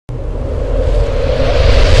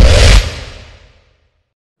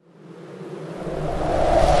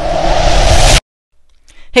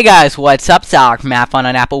Hey guys, what's up? Alex from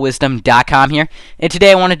AppleWisdom.com here, and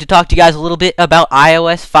today I wanted to talk to you guys a little bit about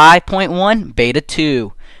iOS 5.1 Beta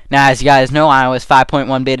 2. Now, as you guys know, iOS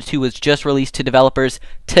 5.1 Beta 2 was just released to developers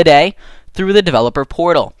today through the developer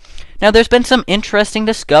portal. Now, there's been some interesting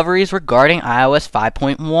discoveries regarding iOS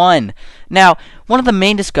 5.1. Now, one of the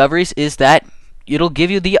main discoveries is that it'll give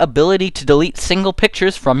you the ability to delete single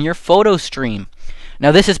pictures from your photo stream.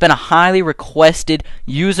 Now, this has been a highly requested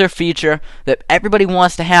user feature that everybody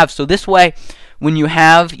wants to have. So this way, when you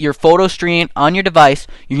have your photo stream on your device,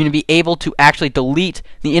 you're going to be able to actually delete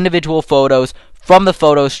the individual photos from the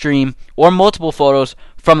photo stream or multiple photos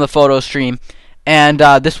from the photo stream. And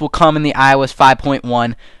this will come in the iOS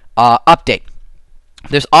 5.1 update.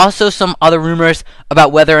 There's also some other rumors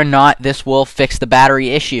about whether or not this will fix the battery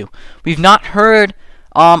issue. We've not heard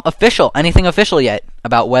anything official yet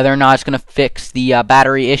about whether or not it's going to fix the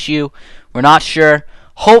battery issue. We're not sure.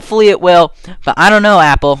 Hopefully it will, but I don't know,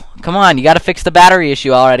 Apple. Come on, you got to fix the battery issue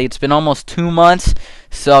already. It's been almost 2 months.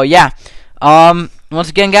 So yeah. Once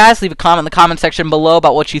again, guys, leave a comment in the comment section below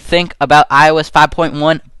about what you think about iOS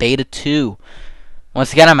 5.1 Beta 2.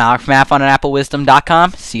 Once again, I'm Alex from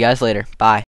AppleWisdom.com. See you guys later. Bye.